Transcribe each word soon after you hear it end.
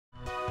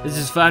This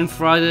is FAN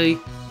Friday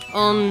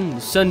on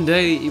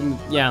Sunday.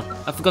 Yeah,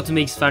 I forgot to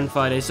make FAN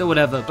Friday, so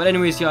whatever. But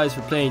anyways, guys,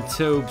 we're playing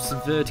Tobe's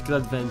Vertical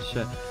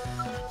Adventure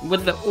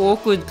with the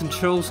awkward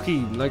control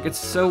scheme. Like, it's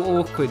so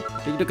awkward.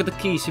 You look at the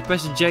keys, you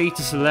press J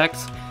to select.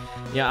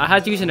 Yeah, I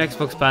had to use an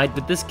Xbox pad,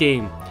 but this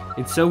game,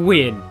 it's so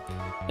weird.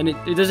 And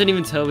it doesn't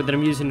even tell me that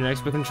I'm using an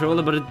Xbox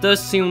controller, but it does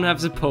seem to have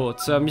support,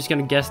 so I'm just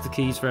gonna guess the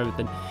keys for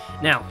everything.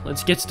 Now,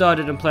 let's get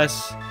started and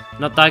press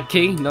not that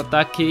key, not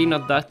that key,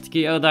 not that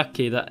key, oh that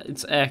key,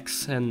 it's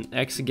X, and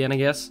X again I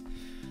guess.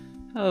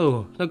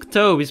 Oh, look,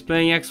 Tobe is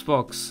playing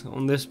Xbox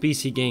on this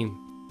PC game.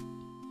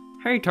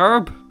 Hey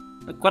Tobe,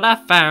 look what I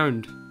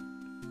found.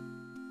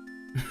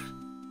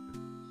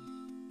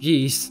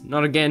 Jeez,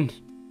 not again.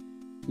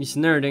 He's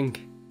nerding.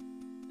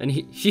 And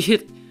she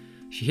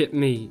hit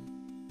me.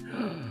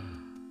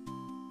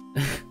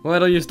 Why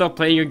don't you stop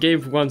playing your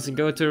game for once and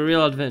go to a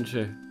real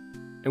adventure?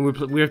 And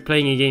we're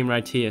playing a game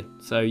right here.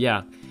 So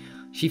yeah,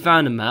 she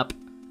found a map,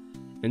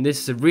 and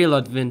this is a real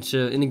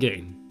adventure in a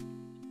game.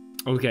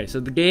 Okay, so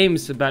the game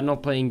is about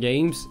not playing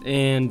games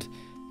and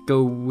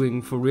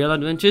going for real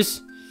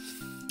adventures.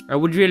 I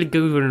would really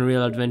go for a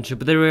real adventure,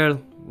 but there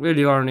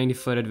really aren't any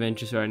fun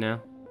adventures right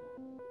now.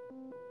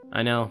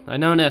 I know,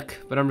 Nick,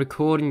 but I'm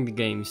recording the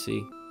game, you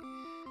see.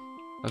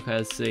 Okay,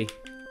 let's see.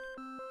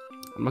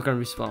 I'm not gonna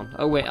respond.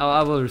 Oh wait,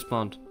 I will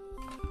respond.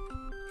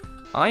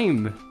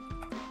 I'm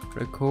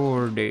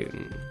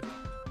recording.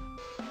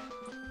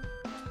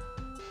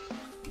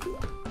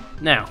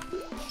 Now,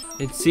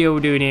 let's see what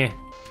we're doing here.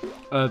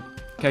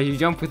 Okay, you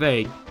jump with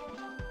A.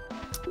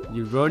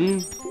 You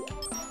run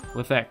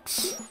with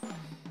X.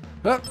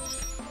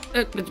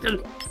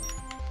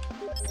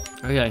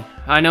 Okay,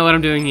 I know what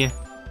I'm doing here.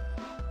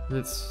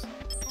 Let's...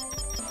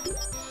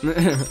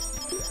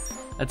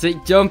 That's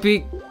it,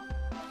 jumpy.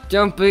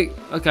 Jumping.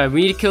 Okay,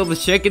 we need to kill the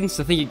chickens.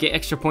 I think you get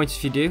extra points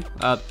if you do.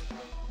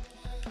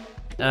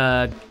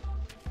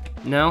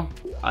 No.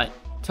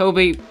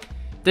 Tobe.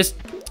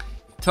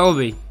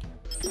 Tobe.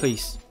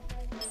 Please.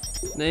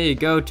 There you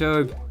go,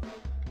 Tobe.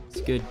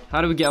 It's good.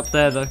 How do we get up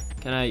there, though?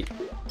 Can I...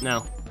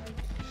 No.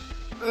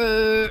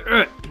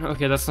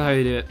 Okay, that's not how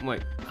you do it.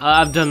 Wait.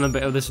 I've done a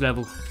bit of this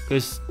level,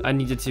 because I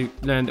needed to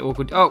learn the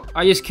awkward... Oh,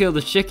 I just killed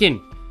the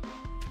chicken.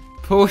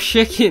 Poor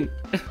chicken.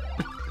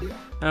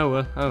 Oh,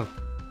 well. Oh.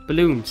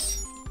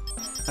 Balloons.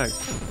 Oh,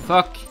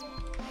 fuck.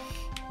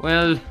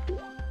 Well.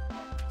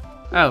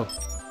 Oh.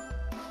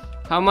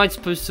 How am I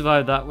supposed to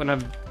survive that when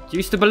I've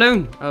used a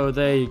balloon? Oh,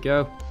 there you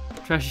go.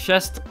 Treasure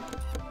chest.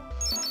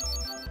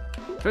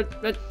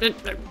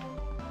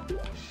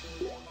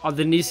 Oh,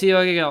 didn't you see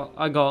what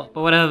I got?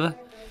 But whatever.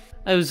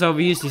 That was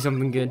obviously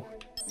something good.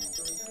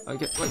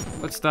 Okay, wait,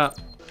 what's that?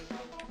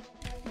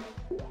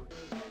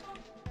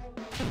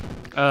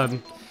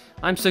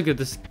 I'm so good at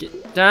this.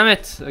 Damn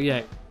it!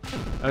 Okay.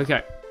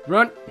 Okay.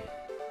 Run!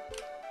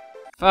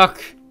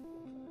 Fuck!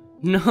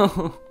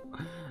 No!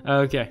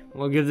 Okay,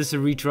 we'll give this a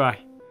retry.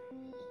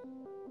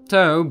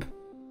 Tobe!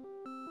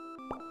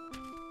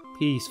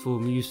 Peaceful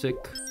music.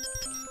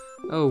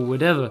 Oh,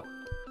 whatever.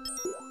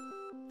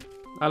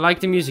 I like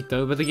the music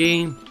though, but the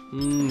game?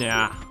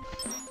 Nah.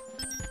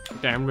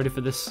 Okay, I'm ready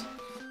for this.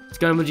 Let's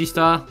go, Emoji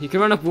Star. You can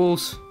run up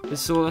walls.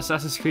 This is all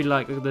Assassin's Creed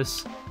like. Look at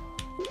this.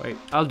 Wait,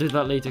 I'll do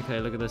that later. Okay,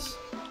 look at this.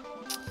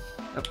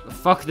 Oh,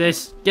 fuck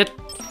this. Get...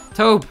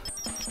 Tobe!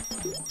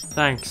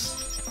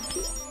 Thanks.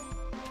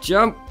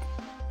 Jump!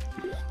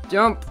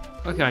 Jump!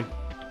 Okay.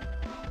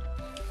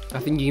 I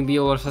think you can be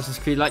all Assassin's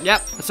Creed like,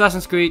 yep,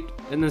 Assassin's Creed,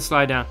 and then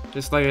slide down.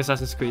 Just like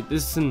Assassin's Creed.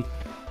 This is an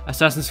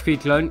Assassin's Creed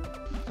clone,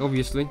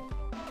 obviously.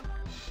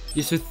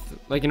 Just with,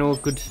 like, an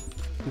awkward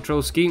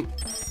control scheme.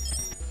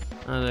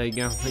 Oh, there you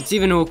go. It's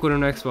even awkward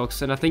on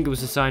Xbox, and I think it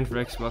was designed for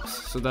Xbox,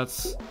 so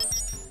that's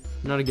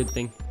not a good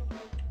thing.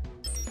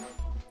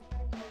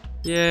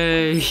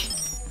 Yay!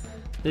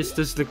 This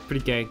does look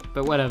pretty gay,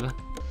 but whatever.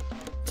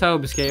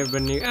 Tobe escape,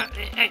 everybody knew.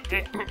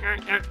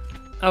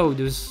 Oh,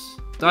 there's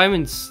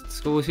diamonds.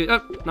 Skulls here.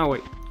 Oh, no,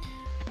 wait.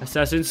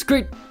 Assassin's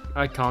Creed!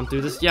 I can't do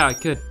this. Yeah, I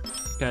could.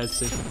 Okay, let's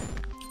see.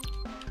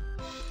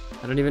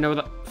 I don't even know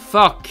what that.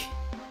 Fuck!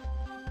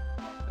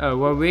 Oh,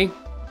 were we?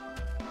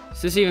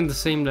 Is this even the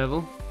same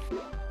level?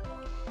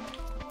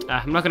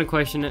 I'm not gonna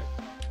question it.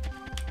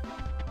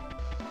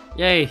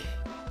 Yay!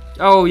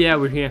 Oh, yeah,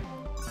 we're here.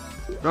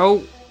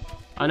 Bro!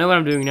 I know what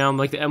I'm doing now. I'm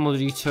like the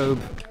MLG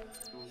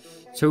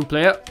Tobe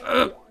player.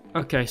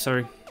 Okay,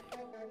 sorry.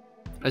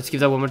 Let's give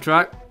that one more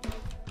try.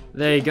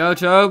 There you go,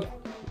 Tobe.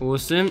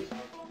 Awesome.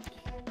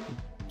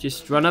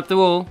 Just run up the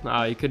wall.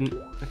 Ah, you couldn't.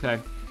 Okay.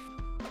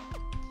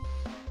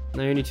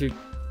 Now you need to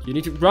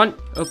run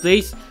up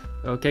these.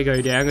 Okay,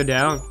 go down, go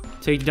down.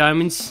 Take the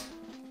diamonds.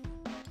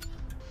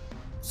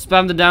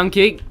 Spam the down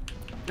key.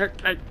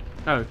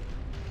 Oh.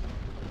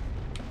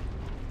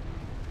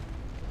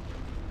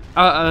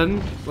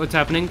 What's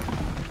happening?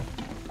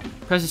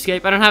 Press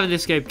escape. I don't have an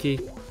escape key.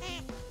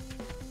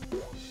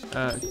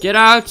 Get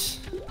out!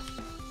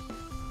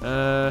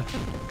 Oh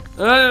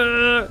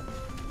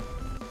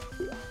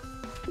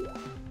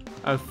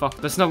fuck,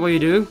 that's not what you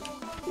do.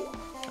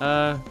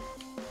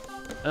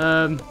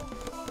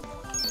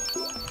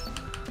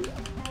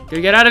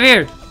 Get out of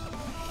here!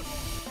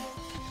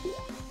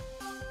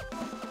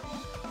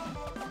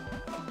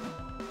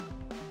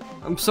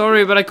 I'm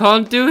sorry, but I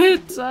can't do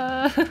it!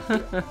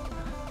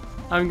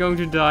 I'm going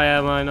to die,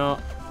 am I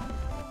not?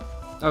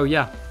 Oh,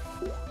 yeah.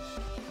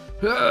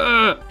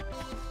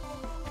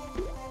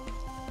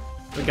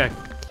 Okay.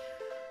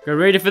 Get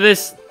ready for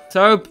this,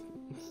 Tobe.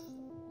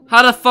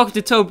 How the fuck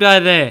did Tobe die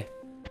there?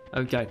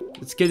 Okay,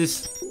 let's get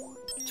this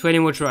 20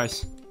 more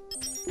tries.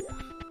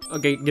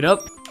 Okay, get up.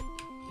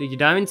 Do your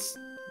diamonds.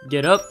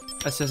 Get up.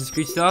 Assassin's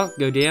Creed style.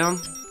 Go down.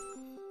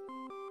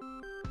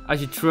 I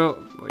should throw...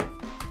 Wait.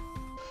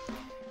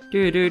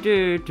 You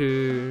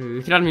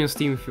can add me on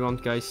Steam if you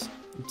want, guys.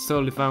 It's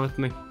totally fine with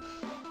me.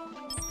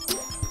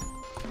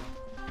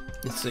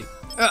 Let's see.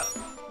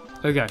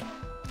 Okay.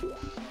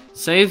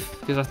 Save,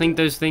 because I think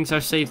those things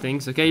are save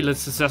things. Okay,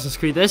 let's Assassin's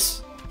Creed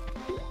this.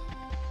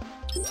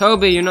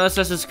 Tobe, you're not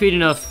Assassin's Creed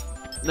enough.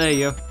 There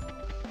you go.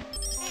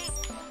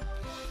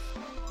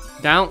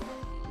 Down.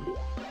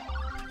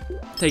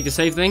 Take the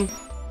save thing.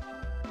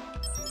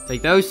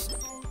 Take those.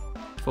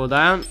 Fall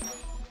down.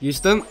 Use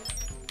them.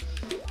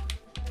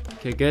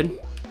 Okay, good.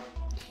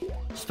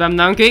 Spam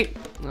down key.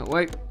 Oh,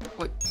 wait,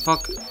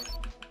 fuck.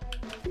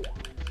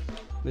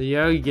 There you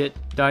go, you get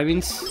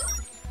diamonds.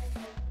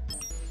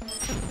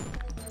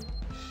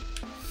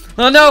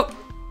 Oh no!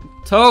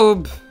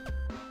 Tobe!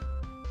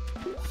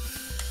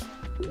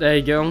 There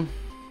you go.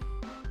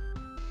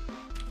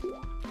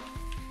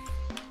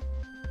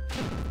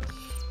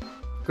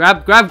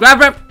 Grab!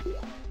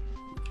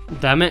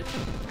 Damn it.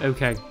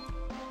 Okay.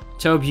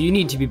 Tobe, you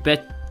need to be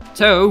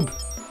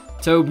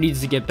Tobe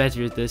needs to get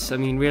better at this. I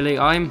mean, really,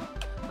 I'm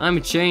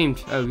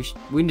ashamed. Oh,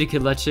 we need to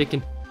kill that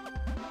chicken.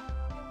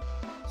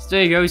 So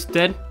there you go, he's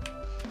dead.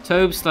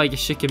 Tobe's like a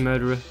chicken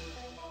murderer.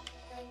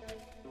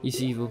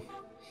 He's evil.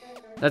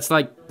 That's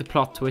like the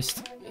plot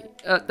twist.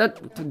 There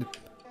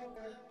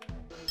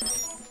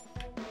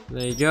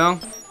you go.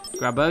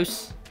 Grab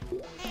those.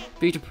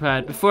 Be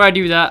prepared. Before I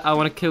do that, I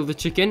want to kill the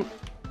chicken.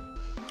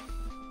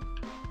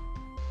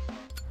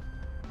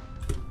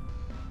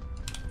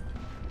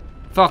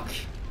 Fuck.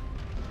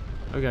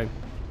 Okay.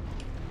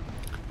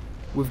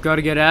 We've got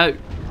to get out.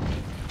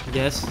 I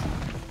guess.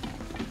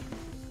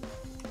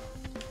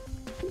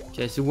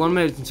 Okay, so 1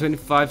 minute and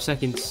 25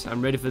 seconds.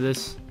 I'm ready for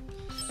this.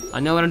 I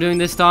know what I'm doing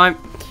this time.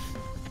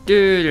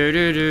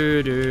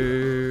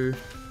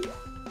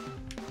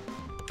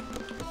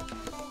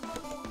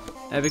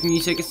 Epic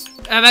music is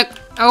epic.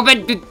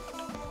 Open.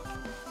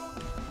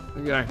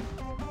 Okay.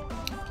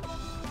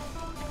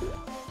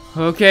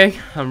 Okay,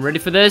 I'm ready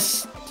for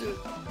this.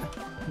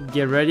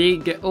 Get ready,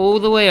 get all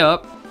the way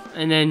up,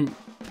 and then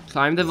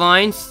climb the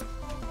vines.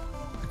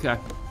 Okay,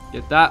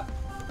 get that.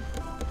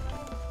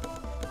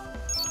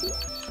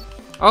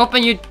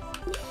 Open you.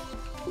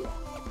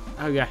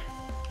 Okay.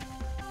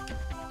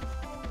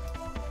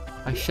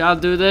 I shall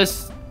do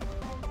this.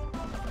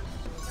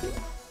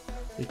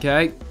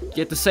 Okay,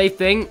 get the safe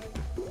thing.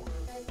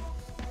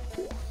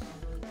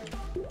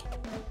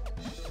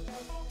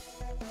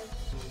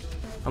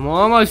 I'm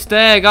almost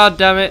there, god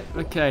damn it.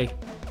 Okay.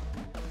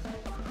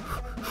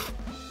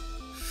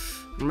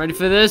 I'm ready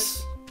for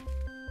this.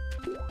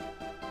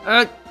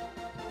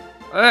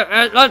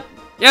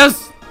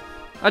 Yes!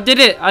 I did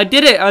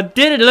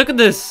it! Look at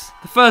this!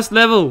 The first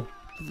level!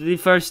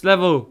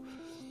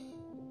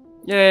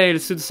 Yay,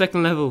 let's do the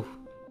second level.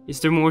 Is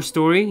there more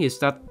story?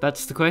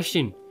 That's the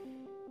question.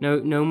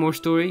 No more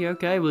story?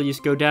 Okay, we'll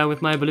just go down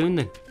with my balloon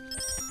then.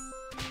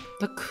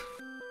 Look.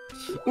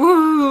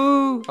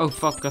 Woo! Oh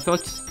fuck, I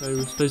thought I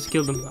was supposed to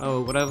kill them.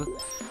 Oh, whatever.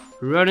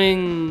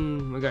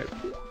 Running. Okay.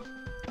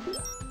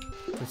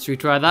 Let's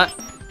retry that.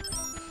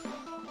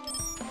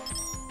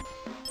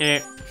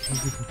 Yeah.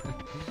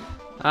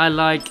 I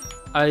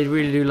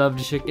really do love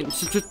the chicken.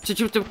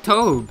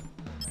 Tobe.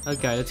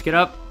 Okay, let's get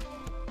up.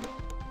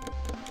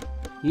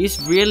 He's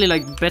really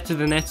like better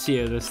than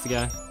Ezio, this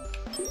guy.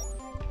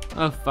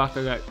 Oh fuck,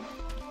 okay.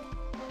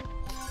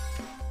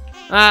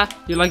 Ah,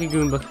 you're like a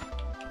Goomba.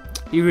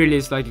 He really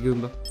is like a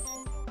Goomba.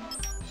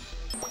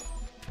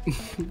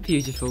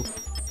 Beautiful.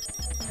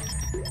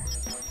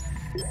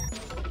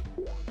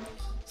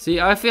 See,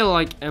 I feel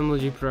like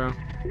MLG Pro.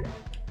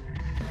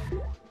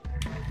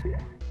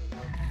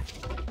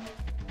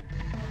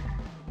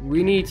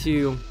 We need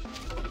to...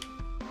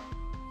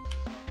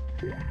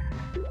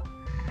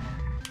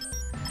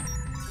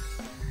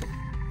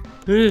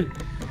 I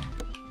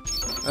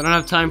don't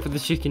have time for the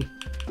chicken.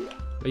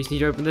 I just need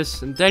to open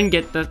this and then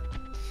get that.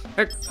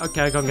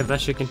 Okay, I can't get that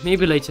chicken.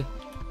 Maybe later.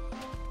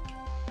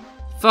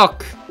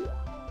 Fuck.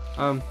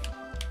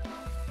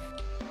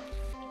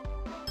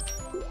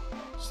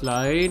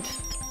 Slide.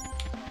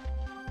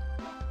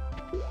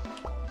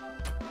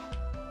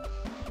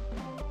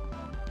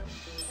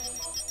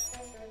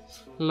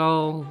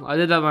 Lol. I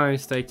did that by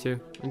mistake too.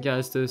 I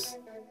guess this.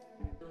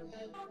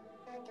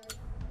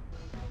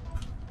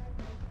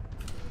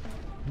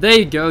 There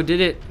you go,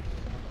 did it.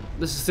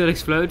 Does it still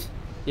explode?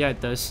 Yeah,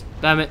 it does.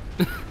 Damn it.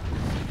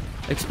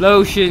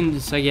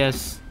 Explosions, I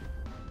guess.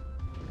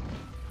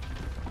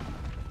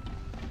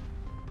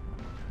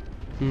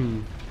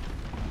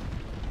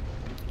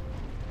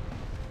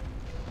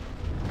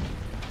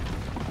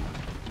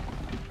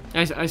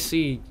 I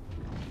see.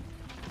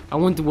 I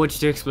want to watch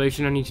the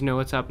explosion. I need to know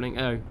what's happening.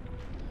 Oh.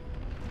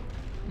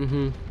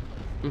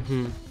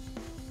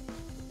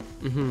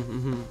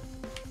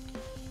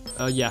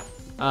 Oh yeah.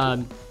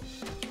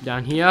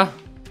 Down here.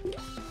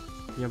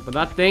 Jump on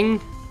that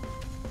thing.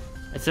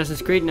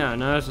 Assassin's Creed? No,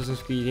 no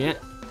Assassin's Creed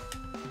yet.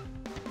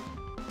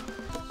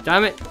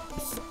 Damn it.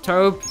 It's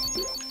Tobe.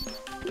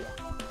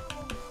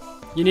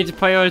 You need to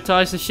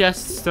prioritize the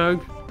chests,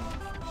 Tobe.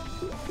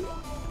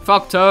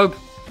 Fuck Tobe.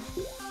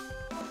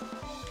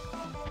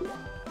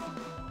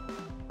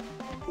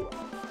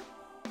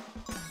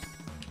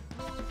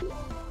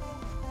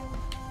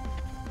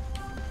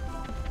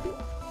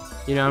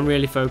 You know, I'm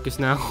really focused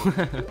now.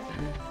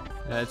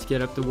 Let's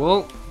get up the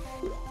wall.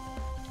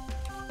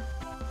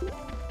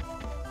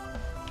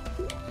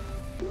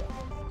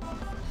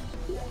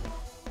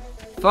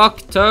 Fuck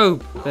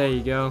Tobe. There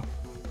you go.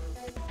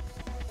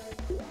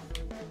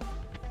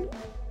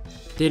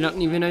 Did not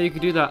even know you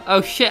could do that.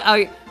 Oh shit,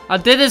 I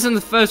did this on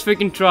the first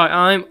freaking try.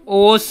 I'm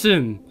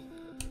awesome.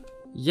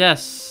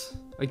 Yes.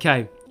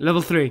 Okay,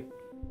 level 3.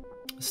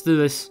 Let's do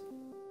this.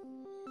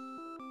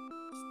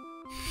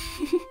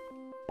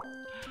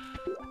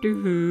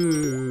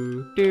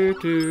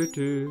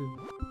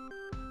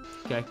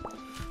 Okay.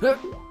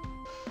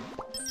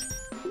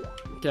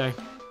 Okay.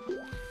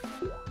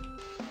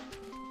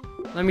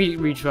 Let me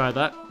retry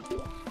that.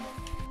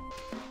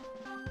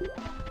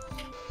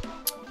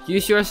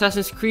 Use your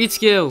Assassin's Creed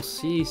skills.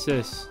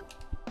 Jesus.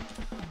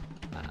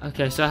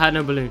 Okay, so I had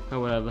no balloon. Oh,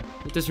 whatever.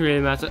 It doesn't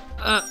really matter.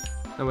 Oh,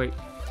 wait.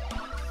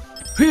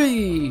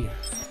 Whee!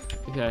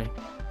 Okay.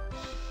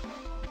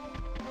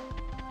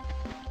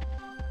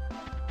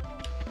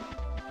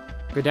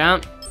 Go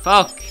down.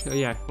 Fuck. Oh,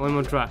 yeah. One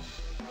more try.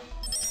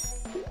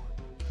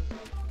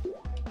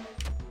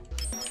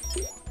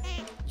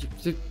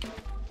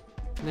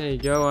 There you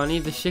go. I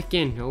need the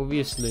chicken,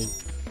 obviously.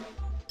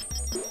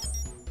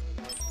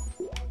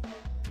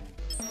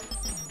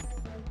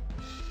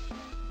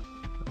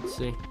 Let's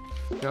see.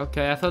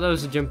 Okay, I thought that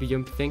was a jumpy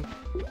thing.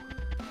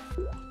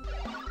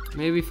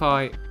 Maybe if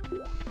I...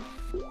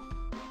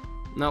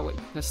 No, wait.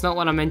 That's not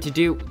what I meant to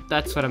do.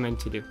 That's what I meant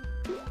to do.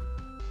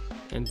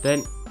 And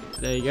then,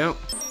 there you go.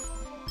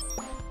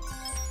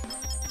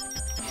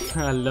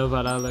 I love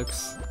how that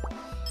looks.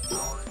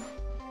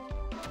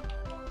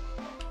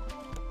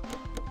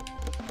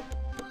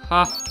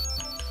 Ha!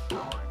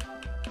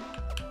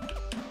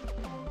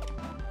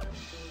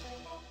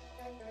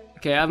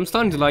 Okay, I'm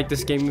starting to like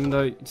this game, even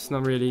though it's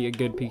not really a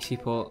good PC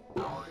port.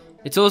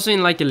 It's also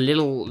in like a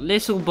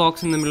little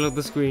box in the middle of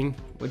the screen,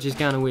 which is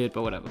kind of weird,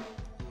 but whatever.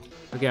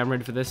 Okay, I'm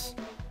ready for this.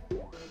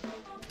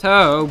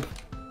 Tobe!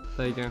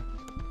 There you go.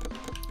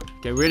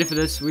 Okay, ready for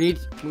this. We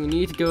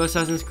need to go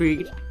Assassin's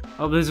Creed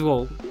up this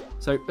wall.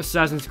 So,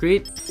 Assassin's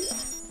Creed.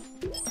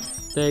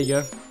 There you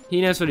go.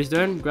 He knows what he's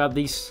doing. Grab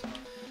these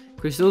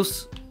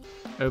crystals.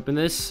 Open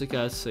this. Okay,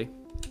 let's see.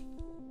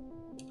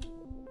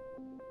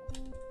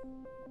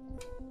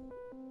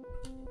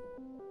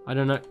 I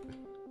don't know.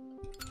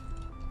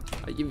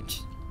 I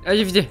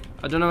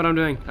don't know what I'm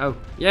doing. Oh,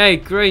 yay,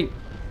 great.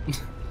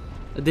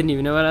 I didn't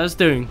even know what I was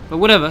doing. But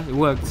whatever, it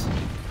worked.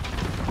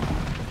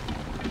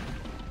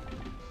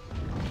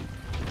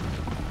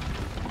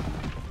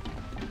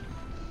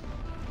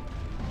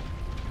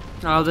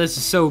 Oh, this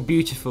is so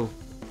beautiful.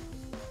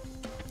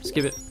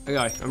 Skip it.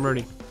 Okay, I'm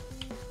ready.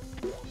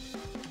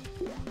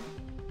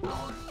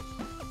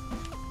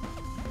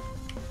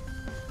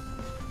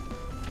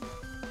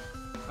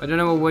 I don't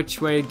know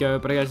which way to go,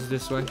 but I guess it's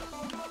this way.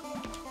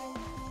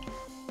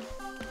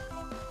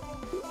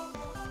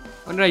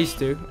 What did I used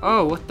to do?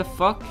 Oh, what the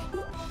fuck?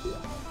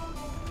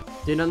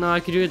 Did not know I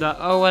could do that.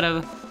 Oh,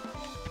 whatever.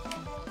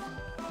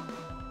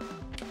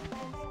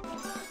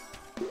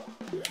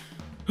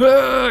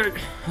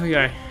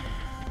 Okay.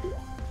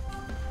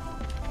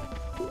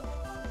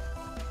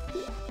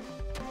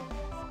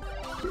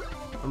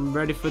 I'm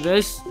ready for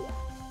this.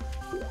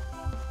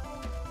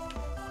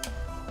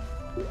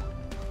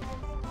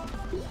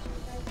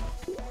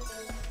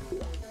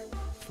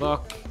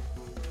 Fuck.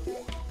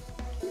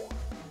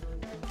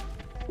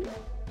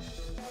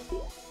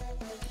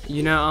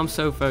 You know, I'm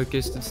so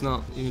focused, it's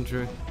not even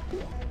true.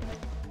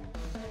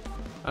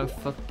 Oh,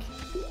 fuck.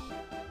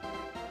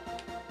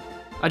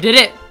 I did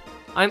it!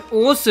 I'm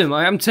awesome!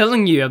 I'm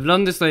telling you, I've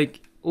done this,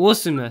 like,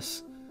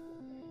 awesomeness.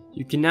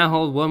 You can now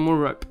hold one more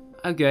rope.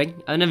 Okay,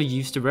 I never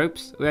used the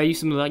ropes. Well, I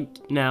used them,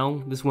 like,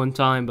 now, this one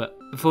time, but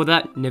before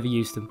that, never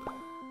used them.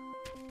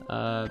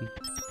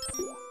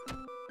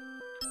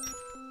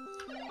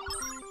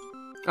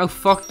 Oh,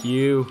 fuck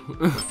you.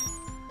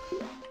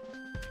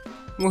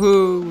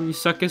 Woohoo, you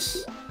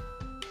suckers.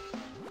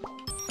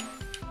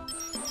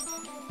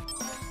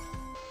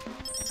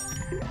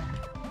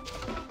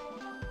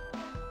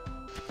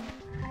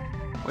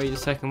 Wait a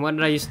second, what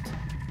did I use?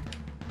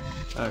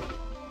 Oh.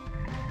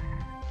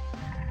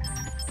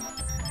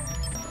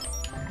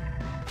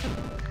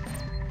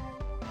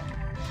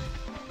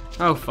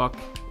 Oh, fuck.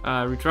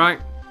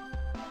 Retry.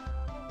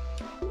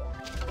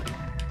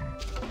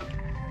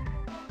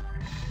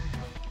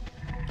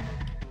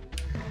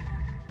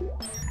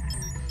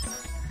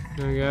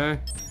 There we go.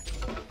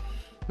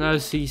 Now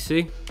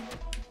CC.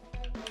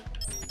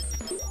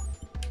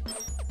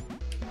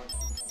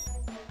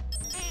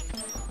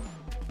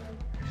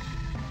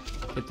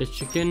 Get the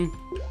chicken.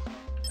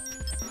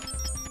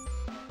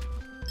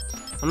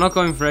 I'm not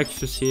going for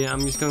extras here,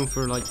 I'm just going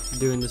for like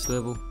doing this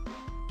level.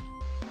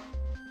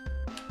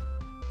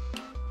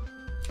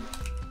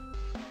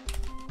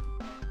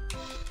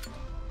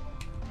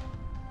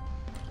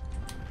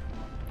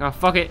 Oh,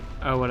 fuck it.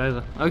 Oh,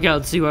 whatever. Okay,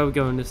 let's see where we're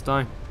going this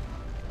time.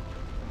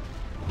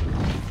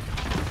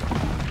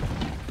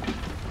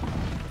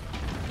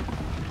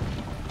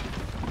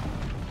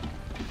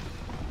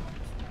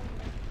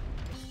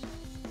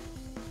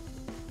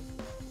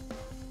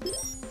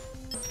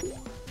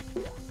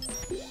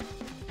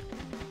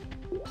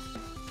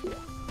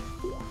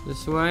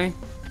 This way.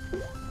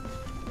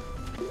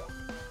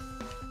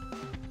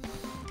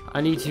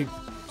 I need to...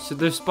 So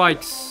there's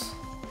spikes.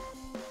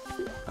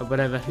 Or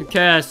whatever. Who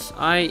cares?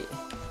 I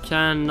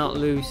cannot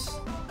lose.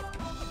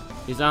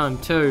 Because I'm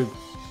Tobe.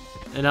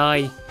 And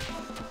I'm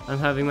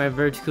having my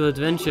vertical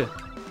adventure.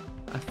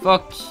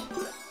 Fuck.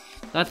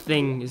 That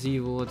thing is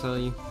evil, I tell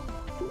you.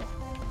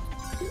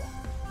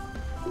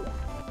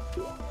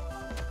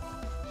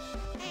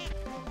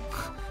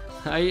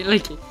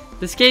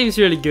 This game's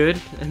really good,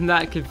 and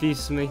that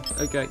confuses me.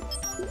 Okay.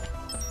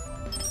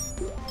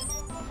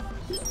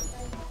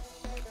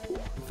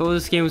 I thought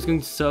this game was going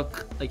to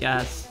suck like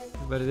ass,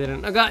 but it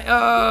didn't. Okay.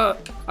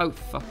 Oh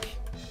fuck.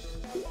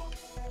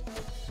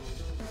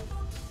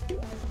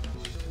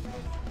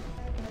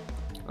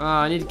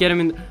 I need to get him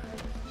in.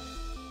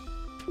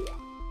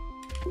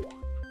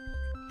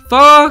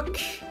 Fuck.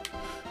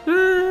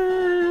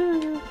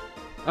 Oh,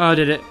 I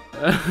did it.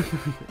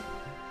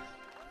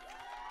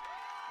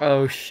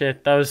 Oh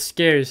shit, that was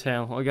scary as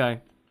hell.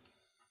 Okay.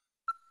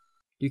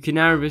 You can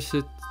now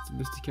visit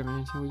Mr.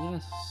 Cameron. Oh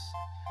yes.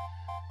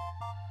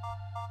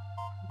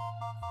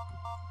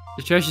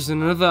 The treasure's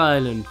on another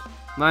island.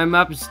 My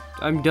map is...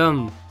 I'm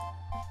dumb.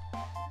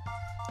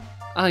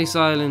 Ice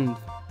Island.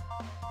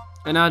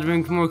 And now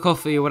drink more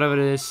coffee or whatever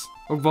it is.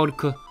 Or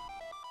vodka.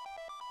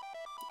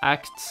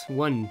 Act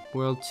 1,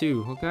 World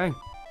 2. Okay.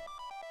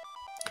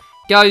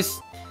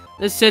 Guys,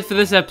 that's it for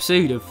this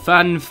episode of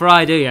FAN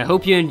Friday. I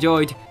hope you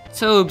enjoyed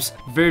Tobe's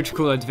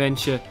vertical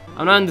adventure.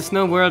 I'm not in the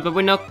snow world, but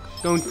we're not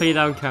going to play it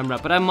on camera.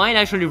 But I might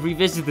actually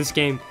revisit this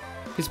game,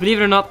 because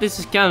believe it or not, this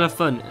is kind of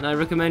fun, and I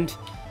recommend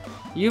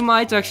you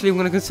might actually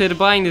want to consider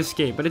buying this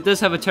game. But it does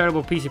have a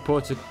terrible PC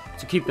port, so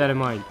keep that in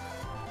mind.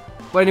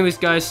 But anyways,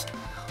 guys,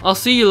 I'll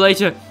see you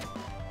later,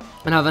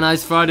 and have a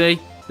nice Friday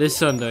this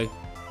Sunday.